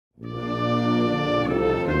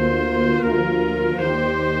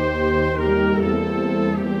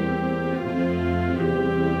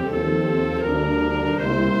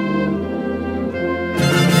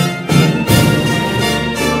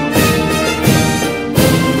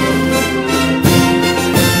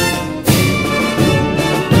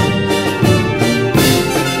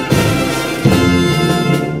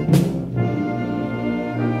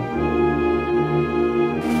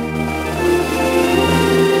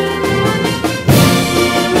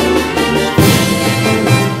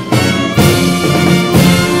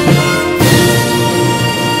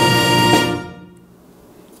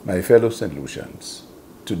fellow St. Lucians,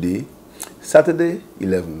 today, Saturday,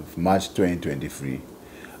 11th March 2023,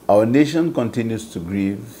 our nation continues to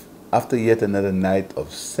grieve after yet another night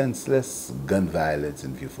of senseless gun violence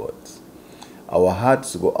in Vieux. Our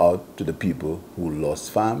hearts go out to the people who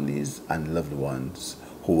lost families and loved ones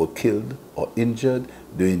who were killed or injured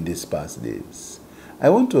during these past days. I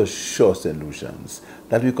want to assure St. Lucians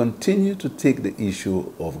that we continue to take the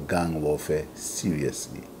issue of gang warfare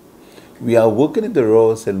seriously. We are working in the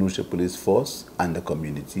Royal St. Lucia Police Force and the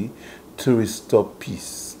community to restore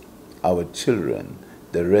peace. Our children,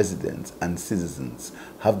 the residents and citizens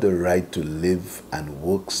have the right to live and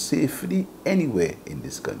work safely anywhere in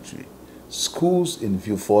this country. Schools in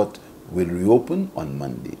Vieux will reopen on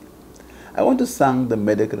Monday. I want to thank the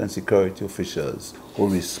medical and security officials who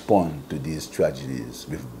respond to these tragedies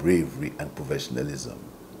with bravery and professionalism.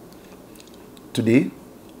 Today,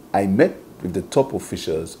 I met with the top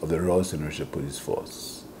officials of the Royal St. Lucia Police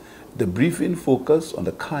Force. The briefing focused on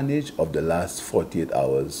the carnage of the last 48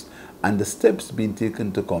 hours and the steps being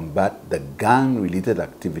taken to combat the gang-related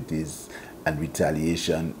activities and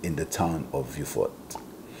retaliation in the town of Vieux.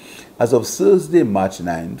 As of Thursday, March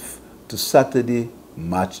 9th to Saturday,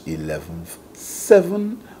 March 11th,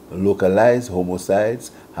 7 localized homicides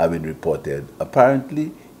have been reported,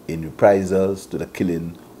 apparently in reprisals to the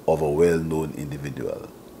killing of a well-known individual.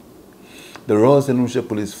 The Royal St. Lucia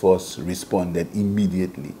Police Force responded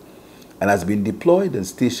immediately and has been deployed and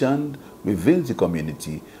stationed within the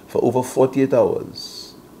community for over 48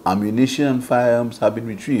 hours. Ammunition and firearms have been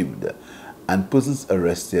retrieved and persons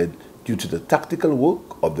arrested due to the tactical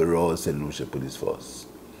work of the Royal St. Lucia Police Force.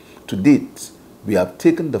 To date, we have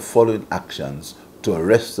taken the following actions to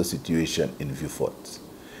arrest the situation in Vieux.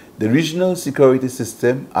 The Regional Security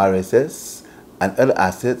System, RSS, and other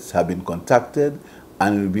assets have been contacted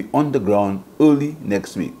and will be on the ground early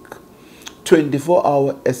next week.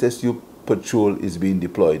 24-hour SSU patrol is being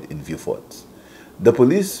deployed in Vieux. The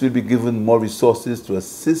police will be given more resources to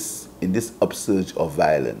assist in this upsurge of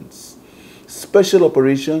violence. Special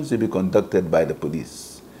operations will be conducted by the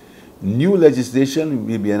police. New legislation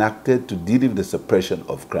will be enacted to deal with the suppression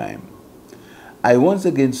of crime. I once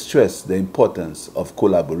again stress the importance of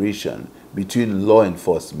collaboration between law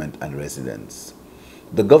enforcement and residents.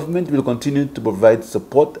 The government will continue to provide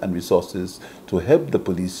support and resources to help the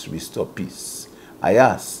police restore peace. I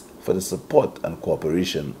ask for the support and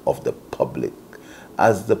cooperation of the public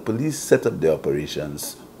as the police set up their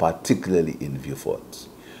operations, particularly in Vieux.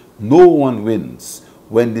 No one wins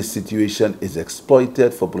when this situation is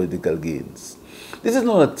exploited for political gains. This is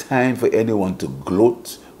not a time for anyone to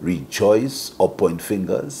gloat, rejoice, or point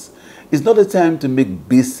fingers. It's not a time to make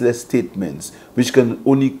baseless statements which can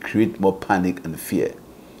only create more panic and fear.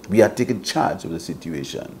 We are taking charge of the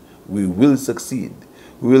situation. We will succeed.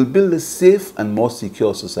 We will build a safe and more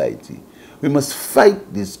secure society. We must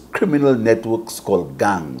fight these criminal networks called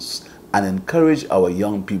gangs and encourage our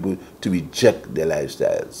young people to reject their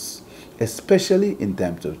lifestyles. Especially in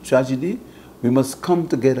times of tragedy, we must come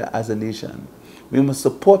together as a nation. We must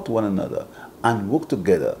support one another and work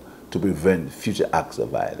together to prevent future acts of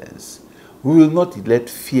violence. We will not let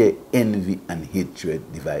fear, envy, and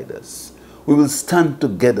hatred divide us. We will stand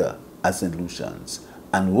together as St. Lucians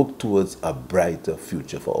and work towards a brighter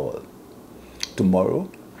future for all. Tomorrow,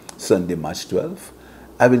 Sunday, March 12th,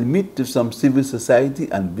 I will meet with some civil society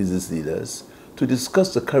and business leaders to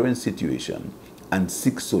discuss the current situation and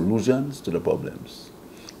seek solutions to the problems.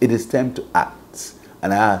 It is time to act,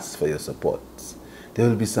 and I ask for your support. There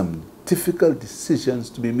will be some difficult decisions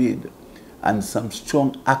to be made, and some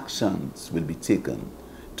strong actions will be taken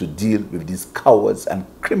to deal with these cowards and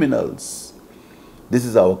criminals. This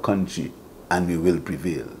is our country, and we will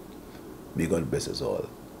prevail. May God bless us all.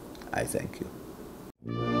 I thank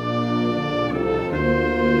you.